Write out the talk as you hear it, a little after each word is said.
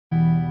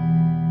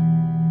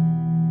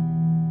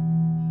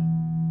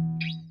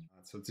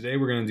So today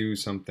we're going to do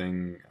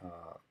something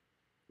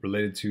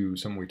related to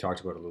something we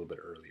talked about a little bit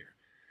earlier.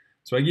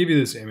 So I gave you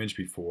this image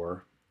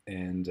before,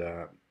 and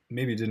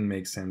maybe it didn't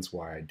make sense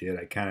why I did.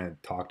 I kind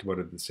of talked about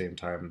it at the same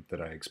time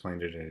that I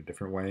explained it in a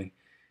different way,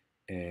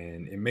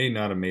 and it may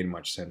not have made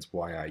much sense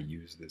why I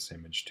used this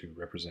image to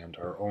represent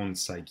our own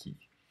psyche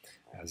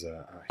as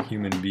a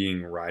human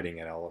being riding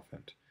an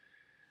elephant.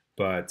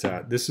 But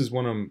this is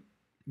one of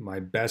my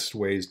best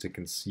ways to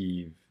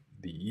conceive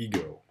the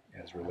ego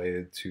as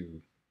related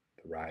to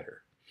the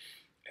rider.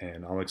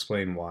 And I'll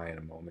explain why in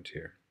a moment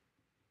here.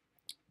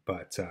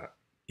 But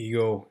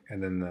ego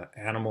and then the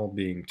animal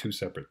being two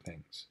separate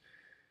things.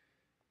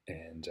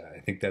 And I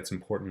think that's an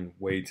important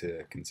way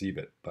to conceive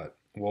it. But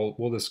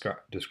we'll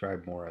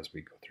describe more as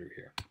we go through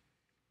here.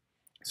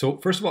 So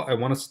first of all, I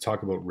want us to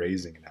talk about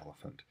raising an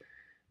elephant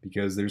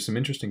because there's some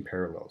interesting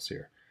parallels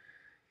here.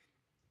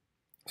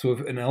 So if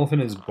an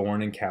elephant is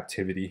born in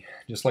captivity,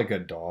 just like a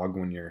dog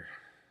when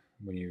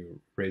you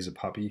raise a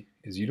puppy,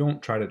 is you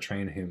don't try to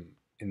train him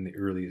in the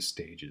earliest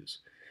stages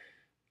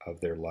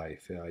of their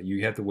life.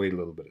 You have to wait a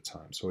little bit of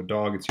time. So a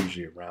dog, it's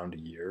usually around a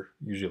year,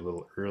 usually a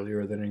little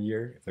earlier than a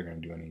year if they're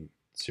going to do any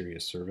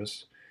serious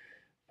service.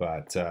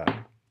 But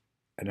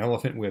an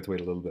elephant, we have to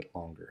wait a little bit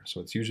longer. So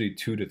it's usually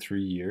 2 to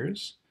 3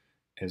 years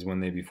is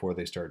when before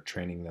they start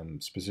training them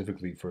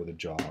specifically for the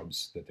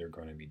jobs that they're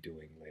going to be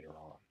doing later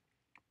on.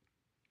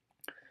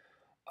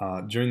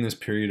 During this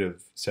period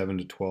of 7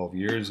 to 12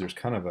 years, there's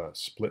kind of a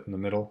split in the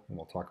middle, and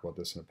we'll talk about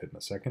this in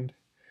a second.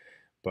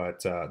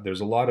 But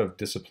there's a lot of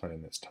discipline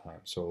in this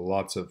time. So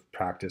lots of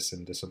practice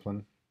and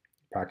discipline,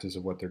 practice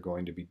of what they're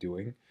going to be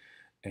doing.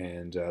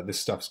 And this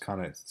stuff's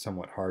kind of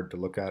somewhat hard to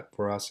look at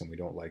for us, and we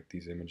don't like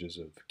these images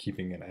of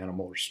keeping an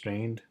animal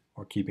restrained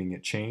or keeping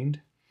it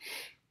chained.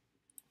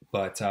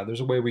 But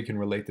there's a way we can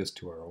relate this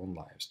to our own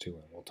lives too,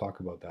 and we'll talk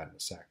about that in a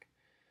sec.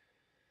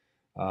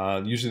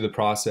 Usually the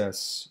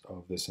process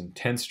of this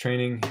intense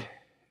training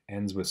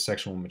ends with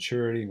sexual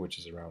maturity, which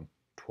is around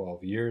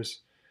 12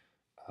 years.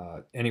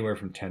 Anywhere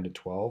from 10 to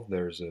 12,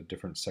 there's a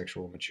different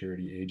sexual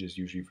maturity ages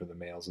usually for the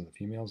males and the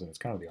females, and it's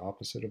kind of the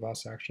opposite of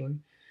us actually.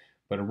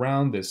 But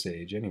around this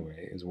age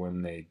anyway is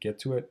when they get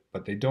to it,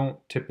 but they don't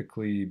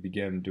typically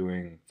begin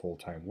doing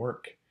full-time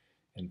work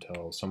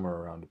until somewhere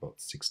around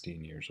about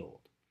 16 years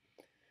old.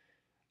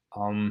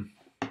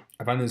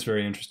 I find this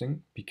very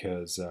interesting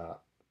because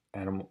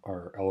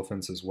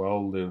elephants as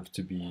well live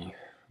to be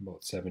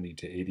about 70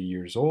 to 80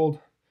 years old,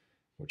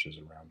 which is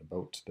around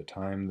about the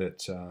time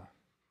that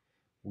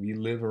we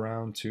live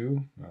around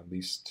too. At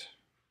least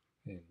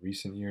in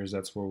recent years,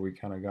 that's where we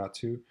kind of got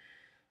to.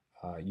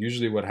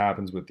 Usually what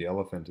happens with the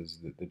elephant is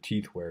that the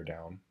teeth wear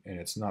down, and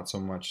it's not so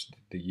much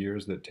the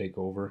years that take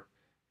over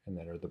and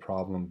that are the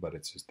problem, but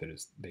it's just that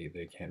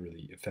they can't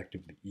really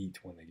effectively eat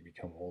when they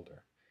become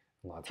older.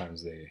 A lot of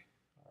times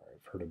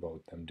I've heard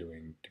about them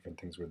doing different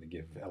things where they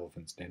give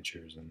elephants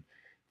dentures and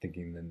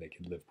thinking then they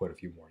could live quite a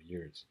few more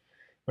years.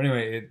 But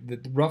anyway,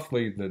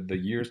 roughly the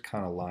years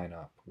kind of line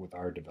up with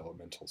our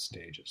developmental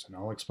stages, and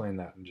I'll explain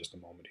that in just a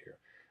moment here.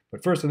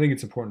 But first, I think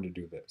it's important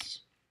to do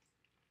this.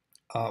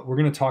 We're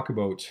going to talk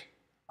about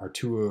our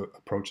two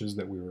approaches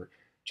that we were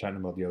chatting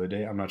about the other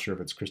day. I'm not sure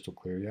if it's crystal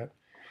clear yet,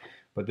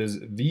 but there's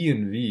V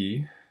and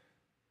V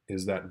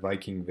is that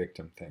Viking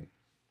victim thing.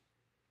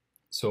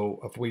 So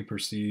if we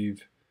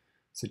perceive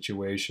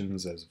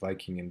situations as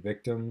Viking and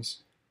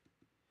victims,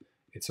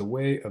 it's a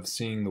way of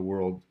seeing the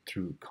world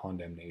through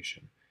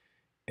condemnation.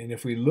 And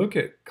if we look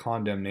at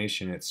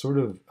condemnation, it's sort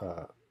of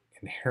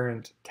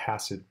inherent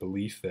tacit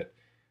belief that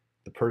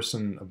the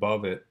person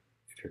above it,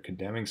 if you're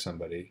condemning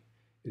somebody,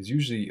 is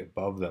usually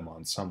above them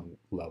on some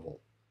level.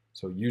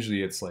 So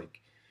usually it's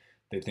like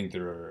they think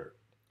they're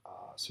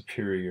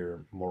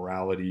superior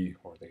morality,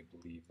 or they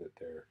believe that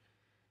they're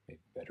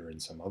maybe better in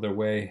some other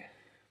way.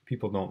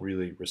 People don't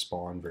really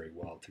respond very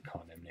well to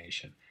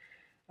condemnation.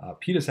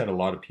 Peta's had a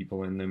lot of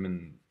people in them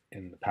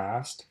in the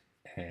past,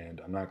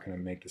 and I'm not going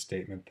to make the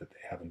statement that they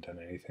haven't done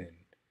anything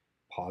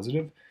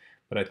positive,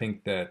 but I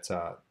think that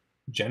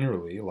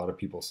generally a lot of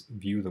people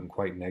view them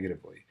quite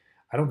negatively.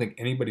 I don't think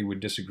anybody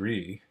would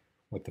disagree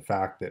with the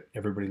fact that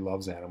everybody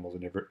loves animals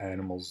and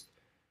animals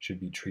should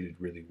be treated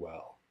really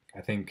well.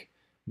 I think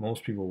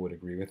most people would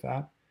agree with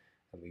that,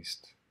 at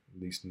least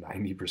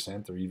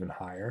 90% or even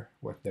higher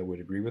that would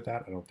agree with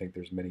that. I don't think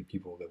there's many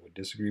people that would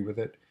disagree with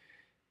it,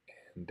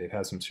 and they've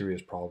had some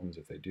serious problems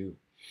if they do.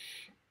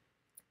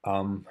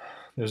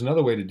 There's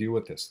another way to deal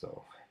with this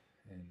though,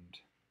 and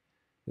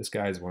this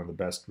guy is one of the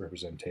best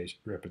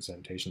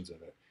representations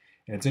of it.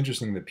 And it's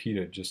interesting that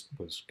Peta just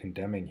was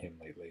condemning him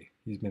lately.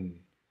 He's been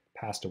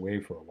passed away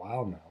for a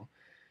while now,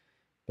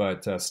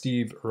 but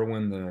Steve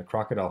Irwin, the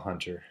crocodile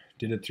hunter,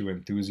 did it through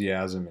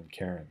enthusiasm and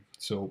caring.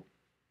 So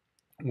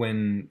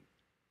when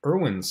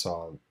Irwin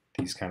saw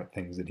these kind of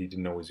things that he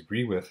didn't always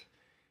agree with,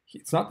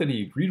 it's not that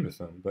he agreed with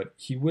them, but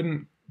he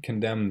wouldn't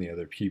condemn the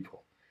other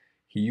people.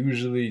 He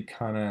usually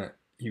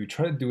he would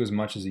try to do as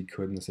much as he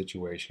could in the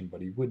situation,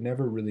 but he would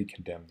never really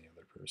condemn the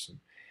other person.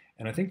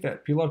 And I think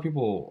that a lot of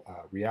people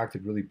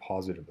reacted really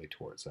positively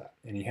towards that.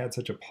 And he had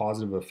such a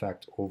positive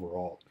effect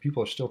overall.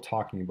 People are still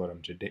talking about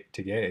him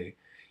today,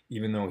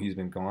 even though he's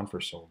been gone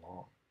for so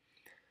long.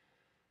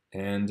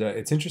 And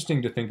it's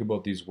interesting to think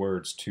about these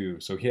words too.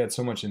 So he had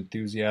so much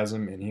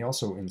enthusiasm, and he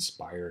also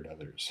inspired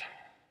others.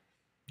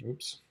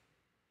 Oops.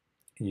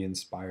 He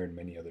inspired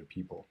many other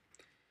people.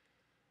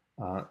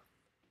 Uh,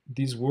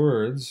 these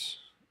words,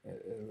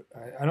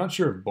 I'm not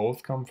sure if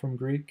both come from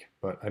Greek,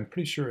 but I'm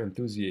pretty sure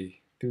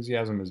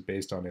enthusiasm is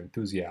based on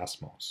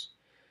enthusiasmos.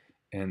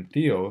 And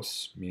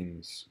theos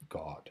means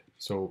God.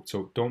 So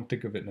don't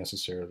think of it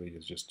necessarily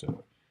as just a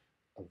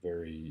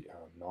very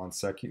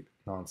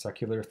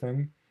non-secular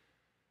thing.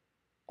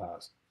 Uh,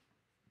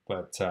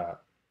 but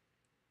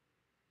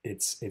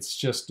it's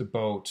just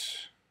about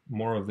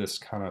more of this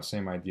kind of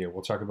same idea.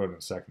 We'll talk about it in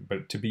a second.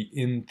 But to be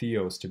in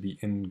theos, to be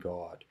in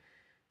God,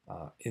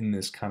 in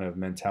this kind of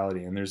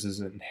mentality, and there's this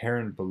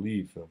inherent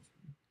belief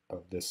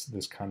of this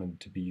kind of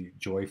to be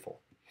joyful.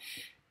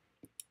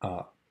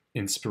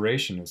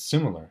 Inspiration is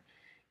similar.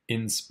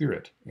 In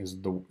spirit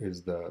is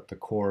the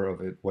core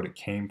of it, what it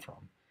came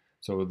from.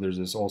 So there's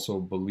this also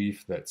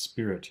belief that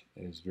spirit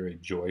is very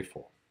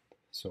joyful.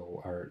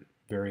 So our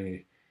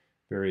very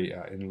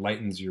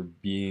enlightens your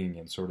being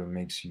and sort of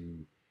makes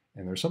you,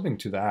 and there's something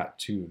to that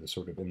too, the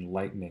sort of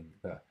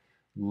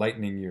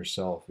lightening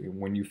yourself.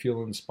 When you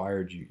feel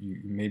inspired, you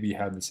maybe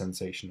have the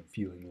sensation of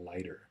feeling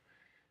lighter,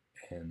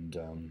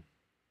 and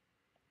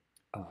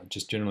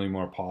just generally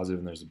more positive,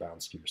 and there's a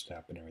bounce to your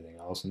step and everything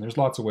else. And there's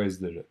lots of ways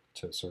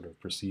to sort of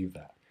perceive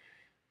that.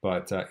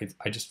 But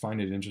I just find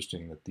it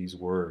interesting that these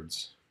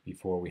words,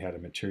 before we had a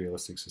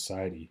materialistic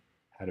society,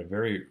 had a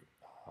very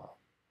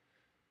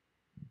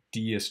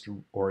deist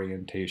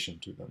orientation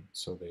to them.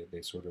 So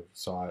they sort of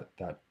saw it,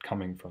 that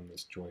coming from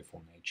this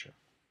joyful nature.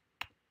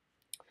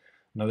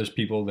 Now there's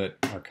people that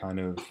are kind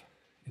of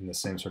in the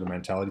same sort of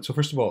mentality. So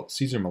first of all,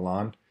 Cesar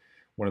Millan,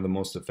 one of the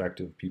most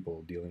effective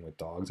people dealing with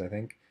dogs, I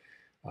think.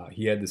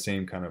 He had the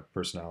same kind of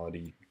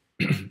personality,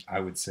 I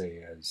would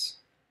say, as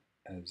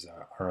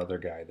our other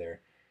guy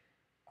there,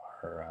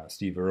 our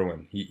Steve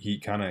Irwin.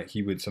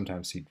 He would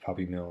sometimes see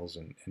puppy mills,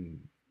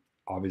 and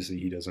obviously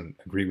he doesn't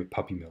agree with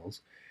puppy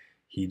mills.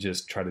 He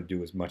just tried to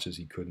do as much as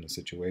he could in the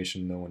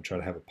situation, though, and try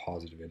to have a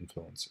positive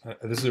influence.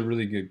 This is a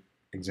really good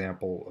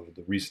example of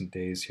the recent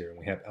days here, and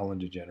we have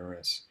Ellen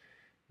DeGeneres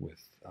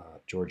with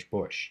George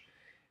Bush,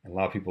 and a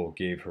lot of people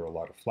gave her a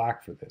lot of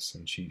flack for this,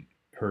 and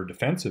her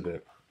defense of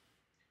it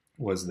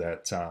was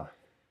that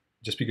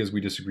just because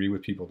we disagree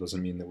with people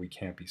doesn't mean that we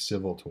can't be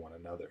civil to one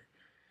another,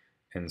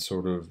 and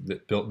sort of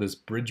that built this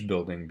bridge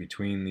building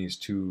between these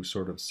two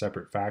sort of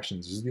separate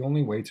factions is the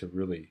only way to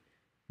really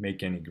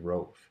make any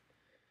growth.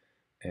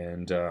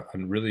 And a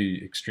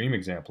really extreme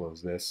example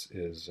of this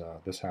is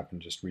this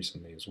happened just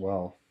recently as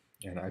well.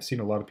 And I've seen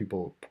a lot of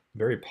people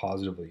very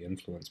positively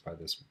influenced by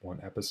this one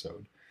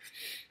episode.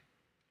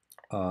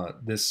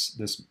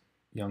 This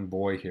young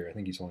boy here, I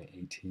think he's only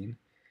 18.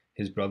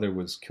 His brother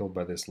was killed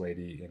by this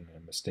lady in a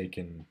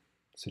mistaken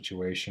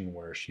situation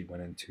where she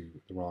went into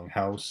the wrong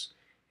house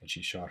and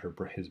she shot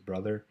his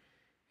brother,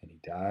 and he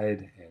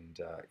died.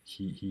 And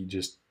he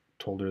just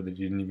told her that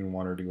he didn't even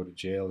want her to go to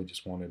jail. He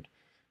just wanted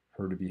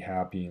her to be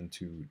happy and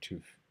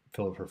to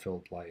fill a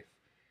fulfilled life.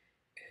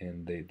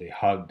 And they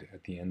hugged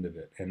at the end of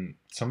it. And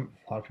a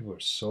lot of people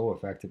are so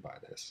affected by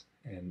this.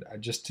 And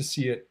just to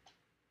see it,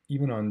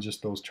 even on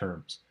just those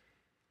terms,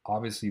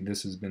 obviously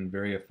this has been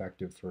very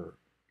effective for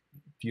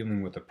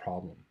dealing with a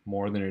problem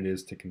more than it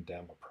is to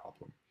condemn a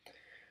problem.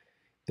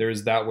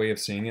 There's that way of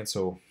seeing it,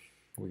 so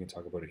we can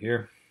talk about it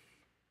here.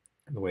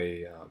 The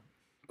way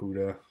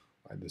Buddha,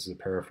 this is a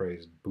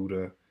paraphrased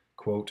Buddha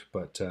quote,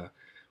 but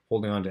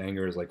holding on to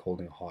anger is like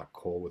holding a hot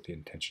coal with the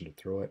intention to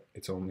throw it.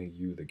 It's only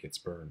you that gets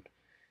burned.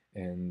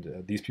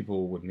 And these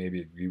people would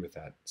maybe agree with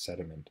that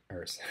sentiment,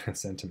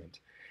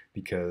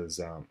 because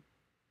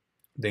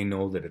they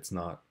know that it's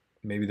not,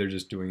 maybe they're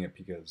just doing it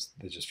because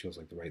it just feels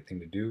like the right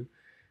thing to do,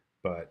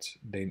 but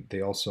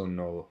they also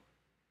know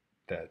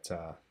that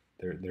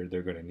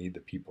they're going to need the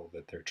people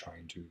that they're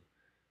trying to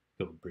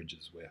build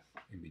bridges with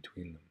in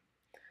between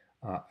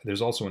them.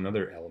 There's also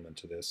another element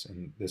to this,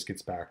 and this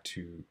gets back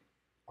to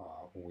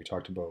when we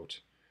talked about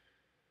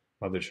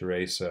Mother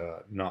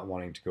Teresa not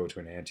wanting to go to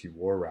an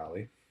anti-war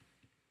rally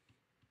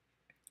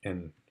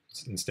and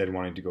instead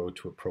wanting to go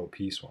to a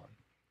pro-peace one.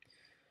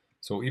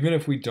 So even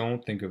if we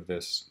don't think of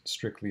this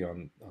strictly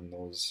on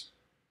those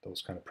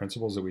kind of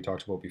principles that we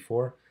talked about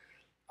before,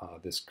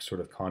 this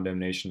sort of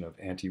condemnation of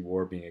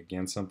anti-war, being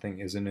against something,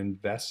 is an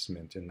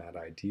investment in that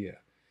idea.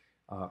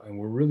 And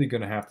we're really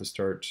going to have to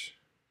start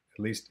at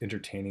least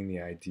entertaining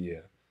the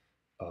idea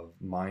of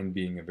mind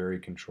being a very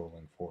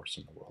controlling force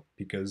in the world.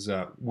 Because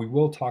we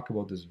will talk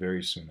about this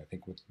very soon, I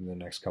think within the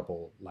next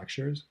couple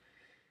lectures.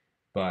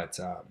 But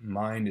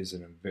mind is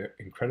an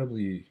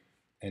incredibly,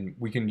 and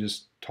we can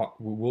just talk,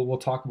 we'll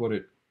talk about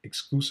it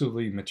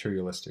exclusively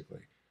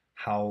materialistically,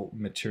 how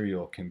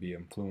material can be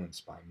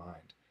influenced by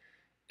mind.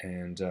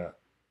 And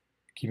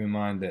keep in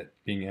mind that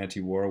being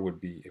anti-war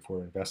would be, if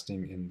we're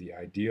investing in the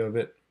idea of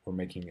it, we're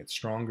making it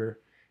stronger.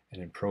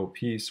 And in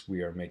pro-peace,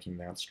 we are making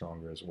that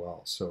stronger as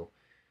well. So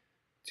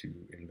to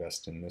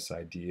invest in this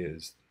idea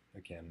is,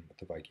 again, with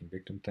the Viking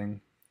victim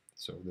thing.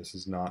 So this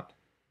is not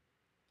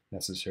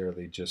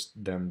necessarily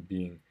just them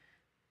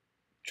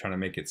trying to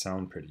make it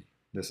sound pretty.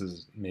 This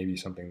is maybe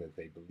something that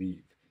they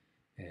believe.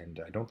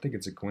 And I don't think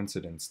it's a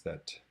coincidence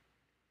that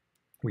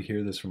we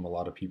hear this from a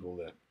lot of people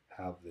that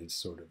have this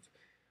sort of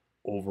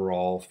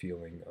overall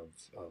feeling of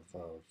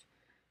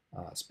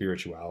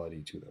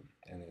spirituality to them.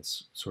 And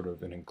it's sort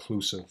of an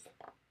inclusive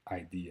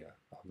idea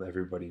of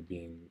everybody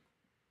being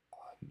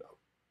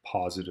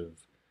positive,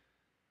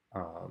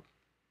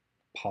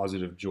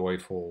 positive,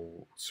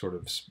 joyful, sort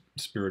of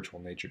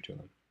spiritual nature to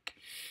them.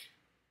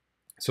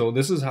 So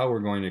this is how we're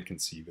going to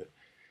conceive it.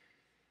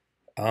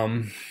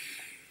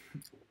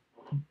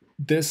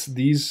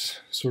 These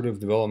sort of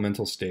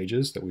developmental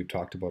stages that we've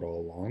talked about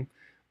all along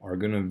are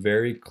going to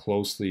very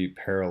closely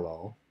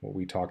parallel what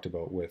we talked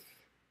about with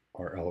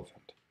our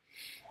elephant.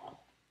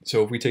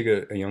 So if we take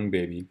a young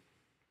baby,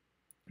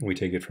 we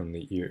take it from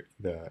the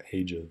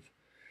age of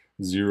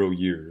 0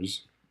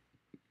 years,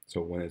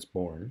 so when it's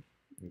born,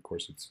 and of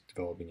course it's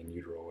developing in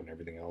utero and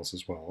everything else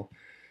as well,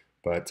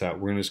 but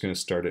we're just going to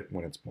start it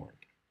when it's born.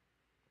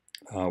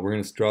 We're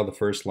going to draw the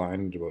first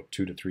line at about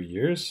 2 to 3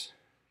 years.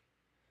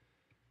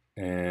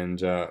 And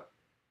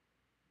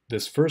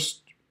this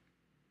first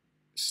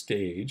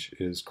stage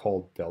is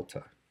called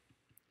delta.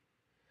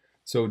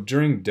 So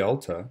during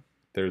delta,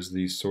 there's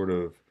these sort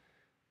of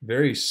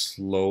very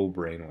slow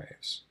brain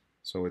waves.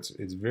 So it's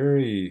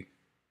very,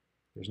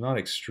 there's not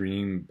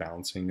extreme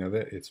bouncing of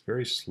it. It's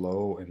very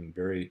slow and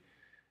very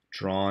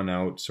drawn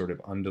out, sort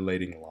of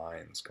undulating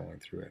lines going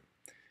through it.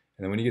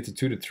 And then when you get to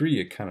 2 to 3,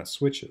 it kind of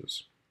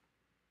switches.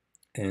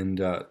 And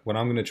what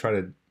I'm going to try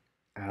to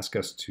ask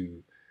us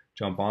to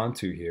jump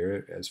onto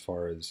here as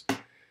far as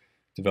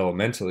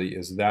developmentally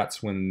is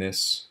that's when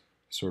this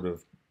sort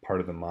of part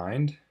of the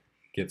mind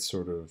gets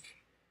sort of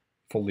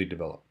fully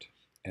developed,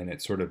 and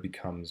it sort of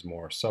becomes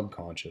more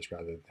subconscious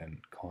rather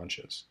than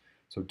conscious.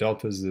 So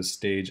delta is this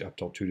stage up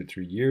till 2 to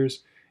 3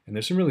 years, and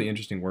there's some really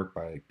interesting work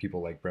by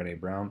people like Brené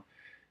Brown,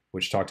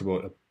 which talked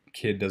about a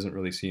kid doesn't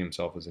really see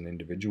himself as an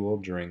individual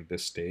during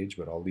this stage,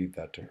 but I'll leave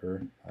that to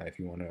her. If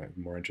you want to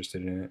be more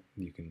interested in it,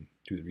 you can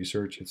do the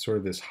research. It's sort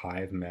of this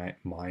hive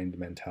mind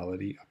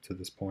mentality up to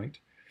this point,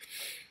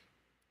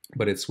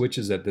 but it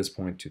switches at this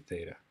point to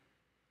theta.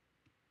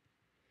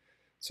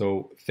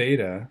 So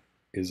theta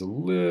is a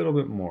little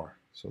bit more.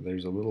 So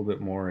there's a little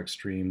bit more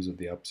extremes of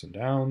the ups and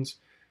downs,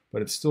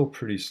 but it's still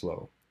pretty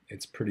slow.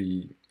 It's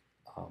pretty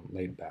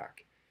laid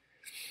back.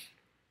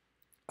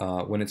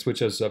 When it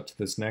switches up to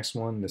this next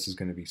one, this is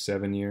going to be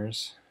 7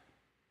 years.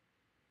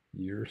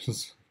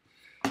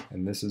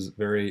 And this is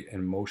very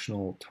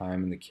emotional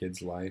time in the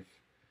kid's life.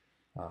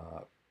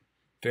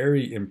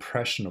 Very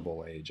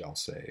impressionable age, I'll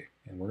say.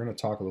 And we're going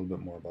to talk a little bit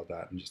more about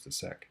that in just a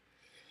sec.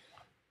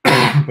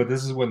 But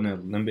this is when the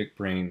limbic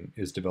brain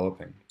is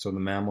developing. So the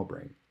mammal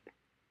brain.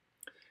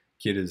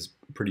 Kid is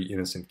a pretty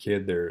innocent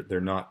kid.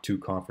 They're not too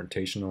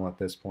confrontational at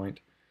this point.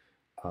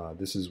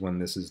 This is when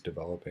this is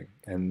developing,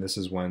 and this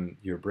is when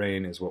your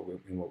brain is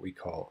in what we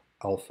call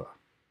alpha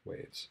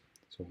waves.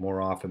 So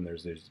more often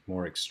there's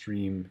more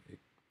extreme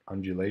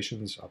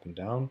undulations up and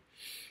down,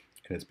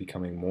 and it's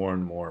becoming more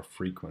and more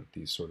frequent,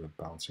 these sort of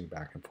bouncing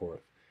back and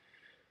forth.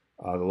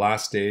 The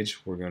last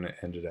stage, we're going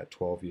to end it at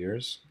 12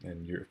 years,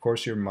 and of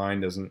course your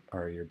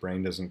your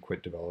brain doesn't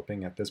quit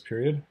developing at this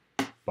period,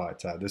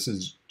 but this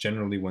is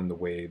generally when the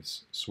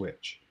waves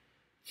switch.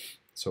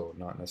 So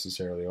not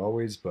necessarily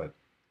always, but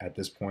at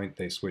this point,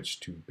 they switch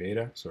to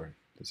beta. Sorry,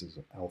 this is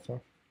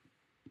alpha.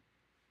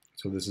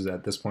 So this is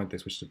at this point, they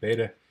switch to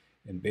beta,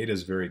 and beta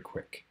is very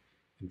quick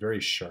and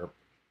very sharp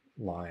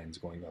lines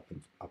going up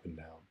and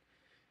down.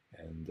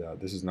 And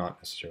this is not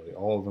necessarily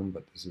all of them,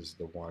 but this is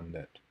the one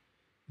that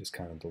is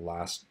kind of the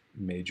last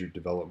major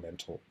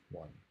developmental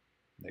one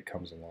that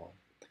comes along.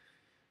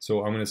 So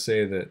I'm going to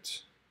say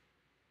that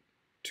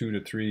 2 to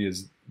 3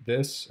 is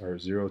this, or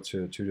 0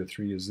 to 2 to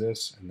 3 is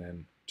this, and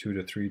then 2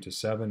 to 3 to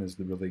 7 is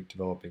really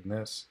developing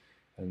this,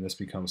 and this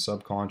becomes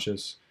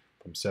subconscious.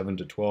 From 7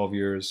 to 12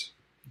 years,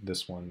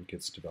 this one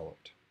gets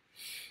developed.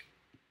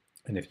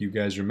 And if you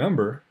guys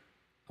remember,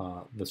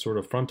 the sort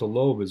of frontal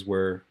lobe is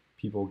where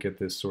people get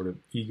this sort of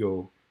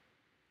ego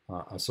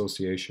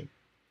association,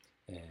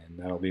 and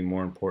that'll be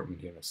more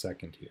important in a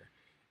second here.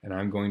 And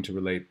I'm going to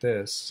relate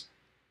this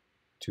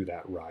to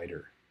that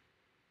rider.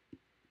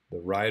 The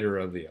rider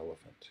of the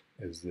elephant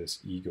is this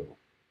ego,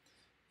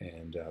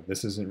 and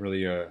this isn't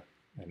really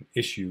an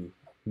issue,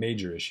 a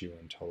major issue,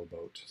 until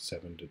about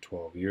 7 to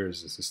 12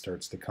 years as it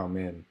starts to come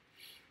in,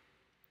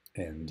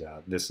 and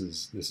this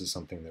is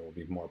something that will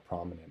be more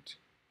prominent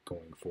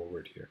going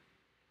forward here.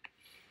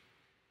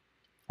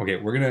 Okay,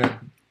 we're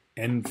gonna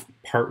end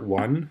part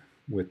 1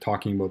 with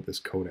talking about this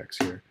codex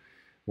here.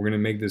 We're gonna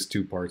make this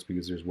 2 parts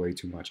because there's way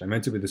too much. I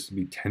meant this to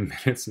be 10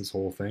 minutes, this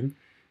whole thing,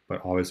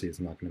 but obviously it's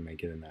not gonna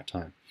make it in that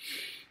time.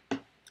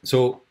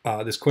 So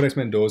this Codex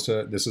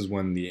Mendoza, this is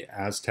when the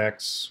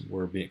Aztecs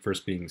were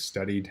first being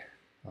studied,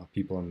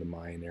 people in the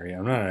Mayan area.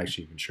 I'm not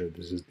actually even sure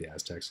this is the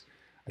Aztecs.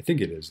 I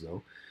think it is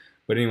though.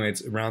 But anyway,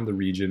 it's around the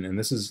region, and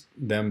this is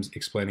them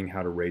explaining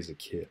how to raise a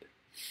kid.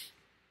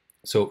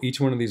 So each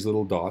one of these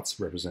little dots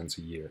represents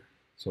a year.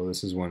 So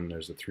this is when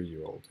there's a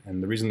 3-year-old.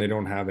 And the reason they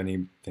don't have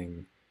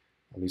anything,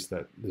 at least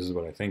that this is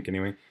what I think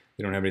anyway,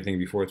 they don't have anything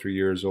before 3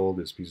 years old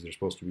is because they're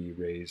supposed to be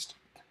raised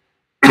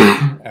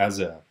as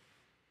a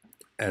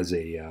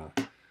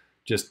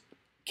just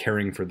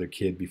caring for the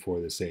kid before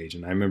this age.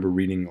 And I remember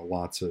reading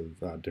lots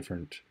of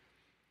different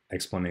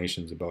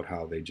explanations about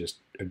how they just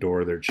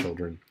adore their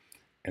children,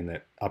 and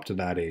that up to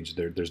that age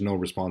there's no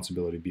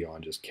responsibility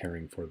beyond just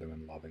caring for them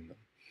and loving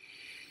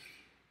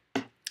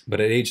them.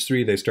 But at age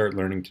 3 they start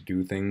learning to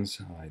do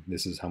things.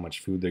 This is how much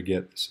food they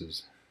get. This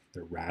is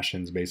their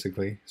rations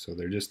basically. So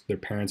their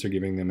parents are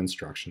giving them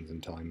instructions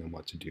and telling them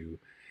what to do,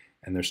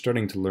 and they're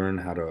starting to learn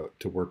how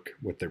to work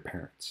with their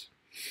parents.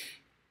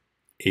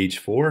 Age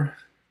 4,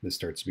 this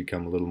starts to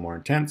become a little more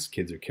intense.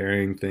 Kids are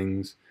carrying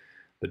things.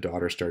 The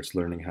daughter starts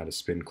learning how to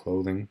spin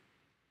clothing.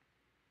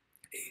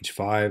 Age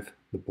 5,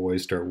 the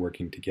boys start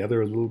working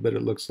together a little bit,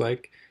 it looks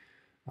like.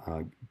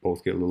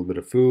 Both get a little bit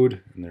of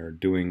food, and they're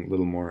doing a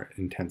little more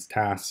intense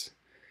tasks.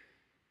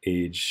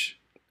 For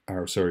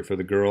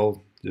the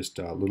girl, just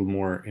a little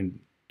more in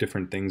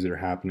different things that are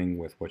happening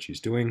with what she's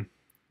doing.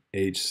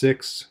 Age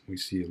 6, we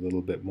see a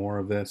little bit more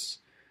of this.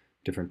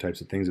 Different types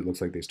of things. It looks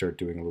like they start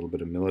doing a little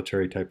bit of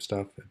military type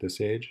stuff at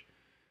this age,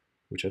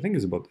 which I think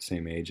is about the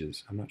same age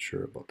as, I'm not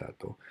sure about that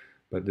though,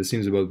 but this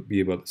seems to be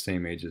about the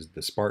same age as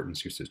the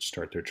Spartans used to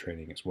start their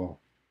training as well.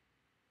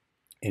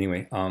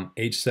 Anyway,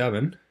 age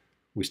 7,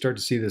 we start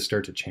to see this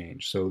start to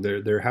change. So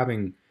they're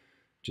having,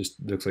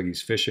 just looks like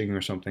he's fishing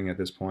or something at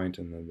this point,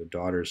 and then the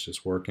daughter's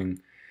just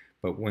working.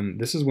 But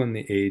this is when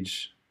the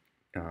age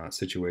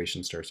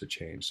situation starts to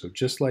change. So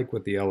just like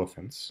with the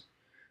elephants,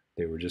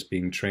 they were just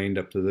being trained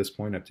up to this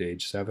point, up to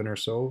age 7 or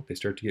so. They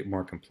start to get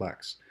more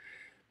complex.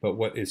 But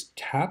what is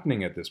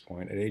happening at this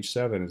point, at age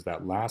 7, is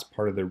that last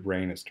part of their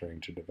brain is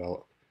starting to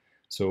develop.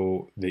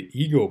 So the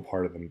ego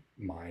part of the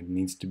mind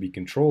needs to be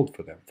controlled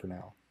for them for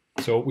now.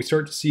 So we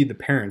start to see the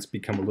parents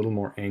become a little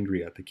more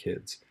angry at the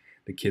kids.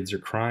 The kids are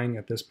crying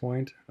at this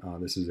point.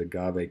 This is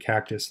agave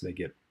cactus. They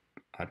get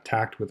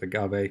attacked with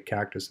agave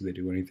cactus if they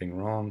do anything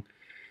wrong.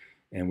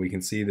 And we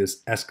can see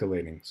this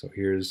escalating. So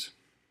here's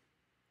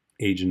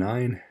age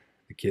 9.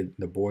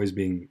 The boy's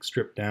being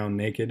stripped down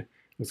naked.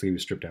 Looks like he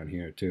was stripped down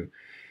here too.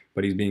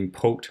 But he's being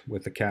poked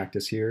with the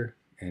cactus here.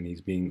 And he's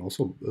being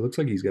also, it looks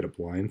like he's got a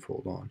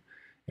blindfold on.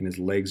 And his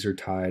legs are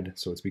tied.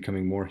 So it's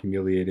becoming more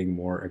humiliating,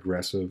 more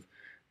aggressive.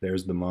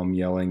 There's the mom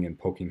yelling and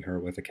poking her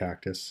with a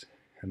cactus.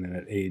 And then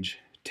at age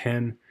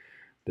 10,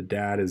 the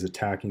dad is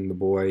attacking the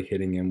boy,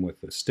 hitting him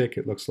with a stick,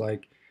 it looks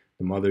like.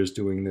 The mother's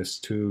doing this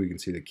too. You can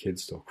see the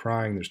kids still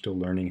crying. They're still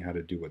learning how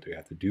to do what they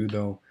have to do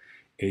though.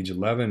 Age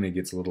 11, it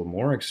gets a little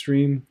more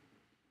extreme.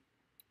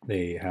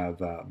 They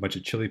have a bunch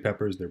of chili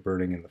peppers. They're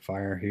burning in the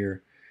fire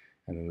here.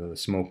 And then the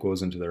smoke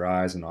goes into their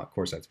eyes. And of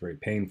course, that's very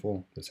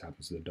painful. This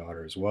happens to the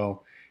daughter as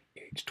well.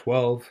 Age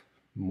 12,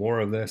 more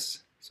of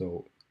this.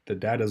 So the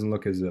dad doesn't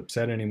look as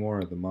upset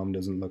anymore. The mom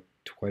doesn't look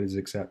quite as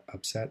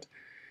upset.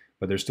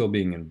 But they're still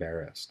being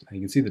embarrassed. And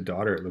you can see the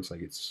daughter, it looks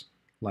like it's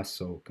less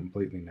so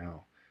completely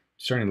now.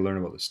 Starting to learn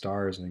about the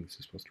stars. I think this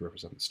is supposed to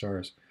represent the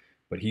stars.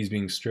 But he's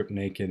being stripped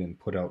naked and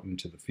put out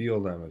into the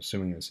field. I'm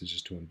assuming this is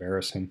just to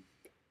embarrass him,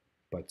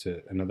 but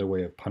another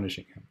way of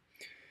punishing him.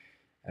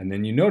 And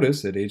then you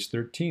notice at age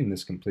 13,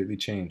 this completely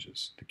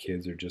changes. The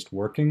kids are just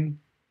working.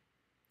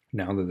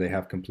 Now that they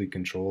have complete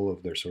control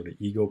of their sort of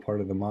ego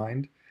part of the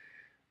mind.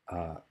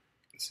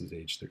 This is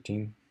age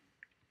 13.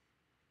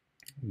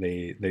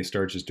 They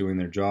start just doing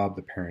their job.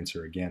 The parents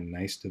are again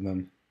nice to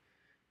them.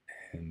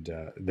 And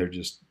they're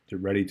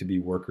ready to be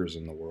workers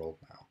in the world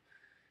now.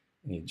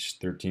 Age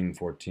 13,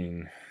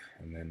 14,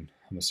 and then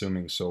I'm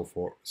assuming so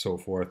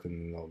forth, and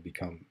then they'll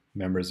become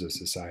members of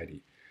society.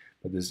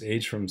 But this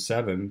age from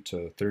 7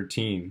 to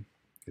 13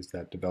 is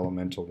that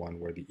developmental one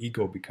where the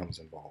ego becomes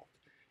involved.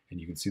 And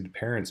you can see the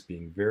parents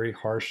being very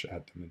harsh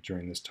at them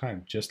during this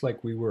time, just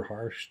like we were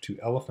harsh to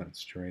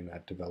elephants during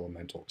that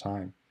developmental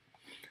time.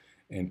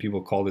 And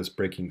people call this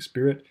breaking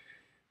spirit,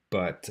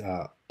 but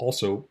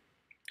also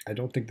I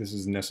don't think this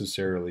is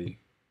necessarily,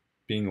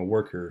 being a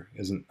worker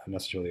isn't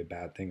necessarily a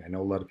bad thing. I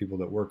know a lot of people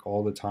that work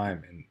all the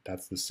time, and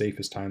that's the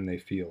safest time they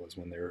feel is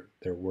when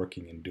they're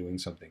working and doing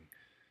something,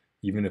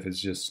 even if it's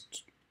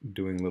just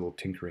doing little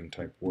tinkering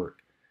type work.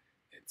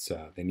 It's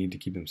they need to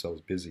keep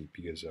themselves busy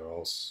because or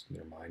else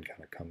their mind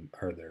kind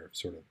of their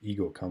sort of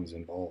ego comes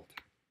involved.